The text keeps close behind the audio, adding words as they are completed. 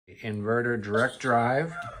Inverter direct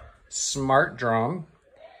drive, smart drum.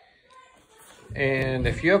 And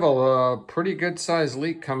if you have a pretty good sized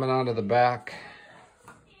leak coming out of the back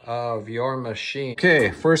of your machine. Okay,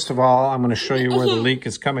 first of all, I'm going to show you where the leak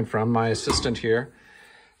is coming from. My assistant here.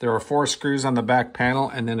 There are 4 screws on the back panel,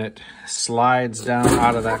 and then it slides down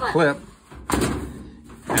out of that clip.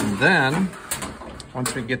 And then,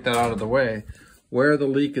 once we get that out of the way, where the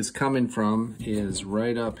leak is coming from is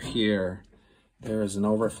right up here. There is an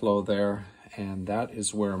overflow there, and that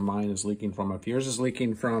is where mine is leaking from. If yours is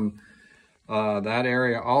leaking from that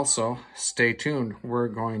area also, stay tuned. We're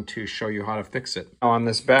going to show you how to fix it. On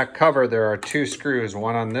this back cover, there are 2 screws,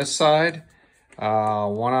 one on this side,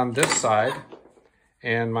 one on this side.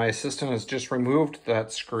 And my assistant has just removed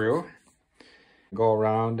that screw. Go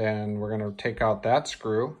around and we're going to take out that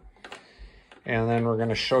screw. And then we're going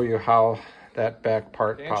to show you how that back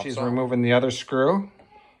part pops. She's removing the other screw.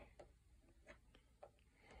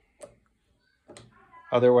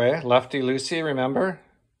 Other way, lefty-loosey, remember?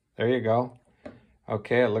 There you go.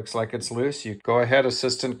 Okay, it looks like it's loose. You go ahead,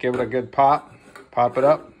 assistant, give it a good pop. Pop it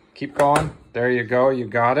up, keep going. There you go, you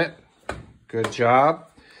got it. Good job.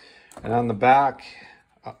 And on the back,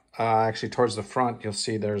 actually towards the front, you'll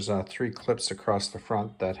see there's 3 clips across the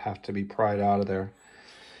front that have to be pried out of there.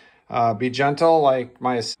 Be gentle,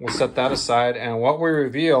 we'll set that aside. And what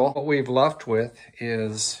we've left with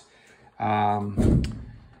is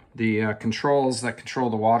the controls that control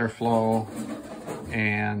the water flow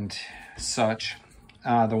and such.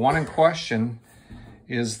 The one in question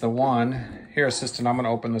is the one, here assistant, I'm going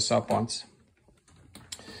to open this up once,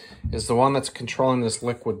 is the one that's controlling this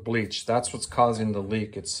liquid bleach. That's what's causing the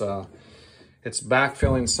leak. It's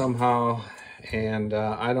backfilling somehow, and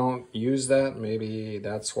I don't use that. Maybe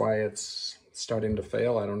that's why it's starting to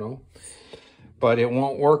fail, I don't know. But it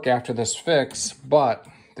won't work after this fix, but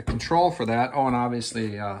the control for that, oh, and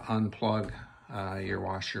obviously unplug your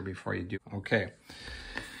washer before you do. Okay.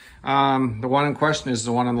 The one in question is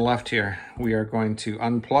the one on the left here. We are going to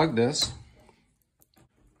unplug this.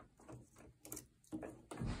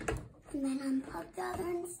 And then unplug the other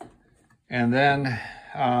ones. And then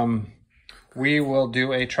we will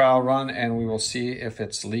do a trial run and we will see if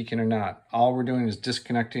it's leaking or not. All we're doing is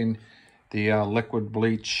disconnecting the liquid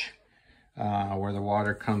bleach where the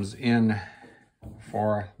water comes in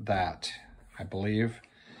for that, I believe.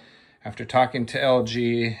 After talking to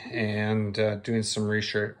LG and doing some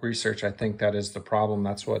research, I think that is the problem.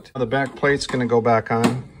 That's what the back plate's going to go back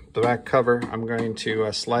on. The back cover, I'm going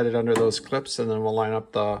to slide it under those clips, and then we'll line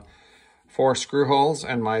up the 4 screw holes.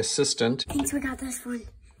 And my assistant. Thanks, we got this one.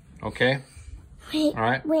 Okay. Wait. All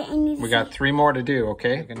right. Wait, I need to We got 3 more to do.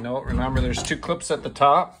 Okay. And note, remember, there's 2 clips at the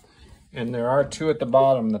top, and there are 2 at the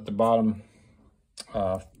bottom that the bottom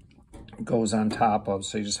goes on top of.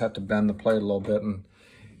 So you just have to bend the plate a little bit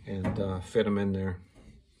and fit them in there.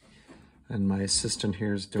 And my assistant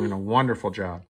here is doing a wonderful job.